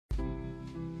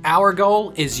Our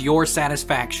goal is your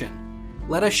satisfaction.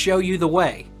 Let us show you the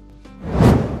way.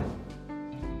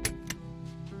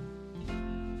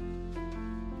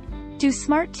 Do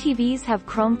smart TVs have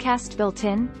Chromecast built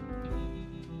in?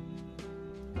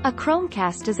 A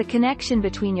Chromecast is a connection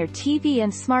between your TV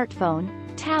and smartphone,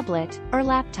 tablet, or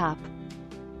laptop.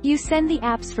 You send the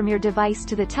apps from your device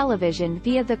to the television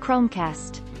via the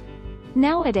Chromecast.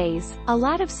 Nowadays, a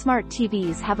lot of smart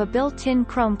TVs have a built-in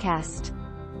Chromecast.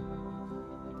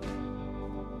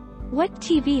 What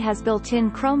TV has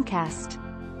built-in Chromecast?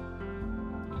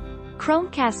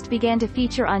 Chromecast began to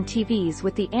feature on TVs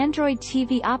with the Android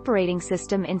TV operating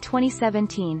system in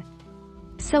 2017.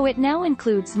 So it now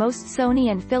includes most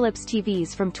Sony and Philips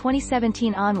TVs from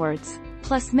 2017 onwards,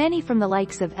 plus many from the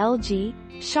likes of LG,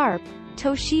 Sharp,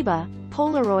 Toshiba,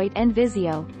 Polaroid and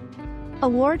Vizio.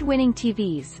 Award-winning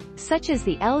TVs, such as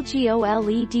the LG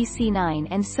OLED DC9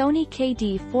 and Sony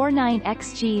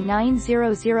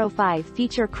KD49XG9005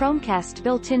 feature Chromecast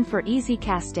built-in for easy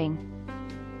casting.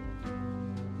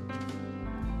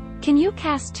 Can you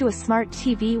cast to a smart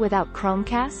TV without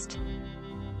Chromecast?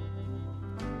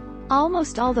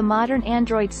 Almost all the modern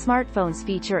Android smartphones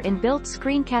feature inbuilt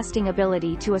screencasting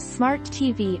ability to a smart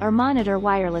TV or monitor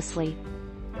wirelessly.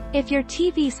 If your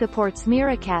TV supports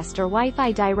Miracast or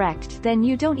Wi-Fi Direct, then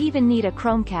you don't even need a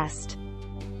Chromecast.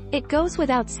 It goes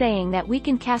without saying that we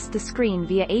can cast the screen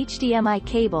via HDMI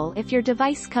cable if your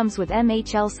device comes with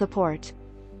MHL support.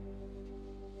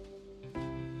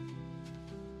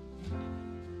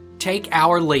 Take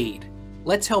our lead.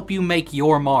 Let's help you make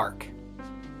your mark.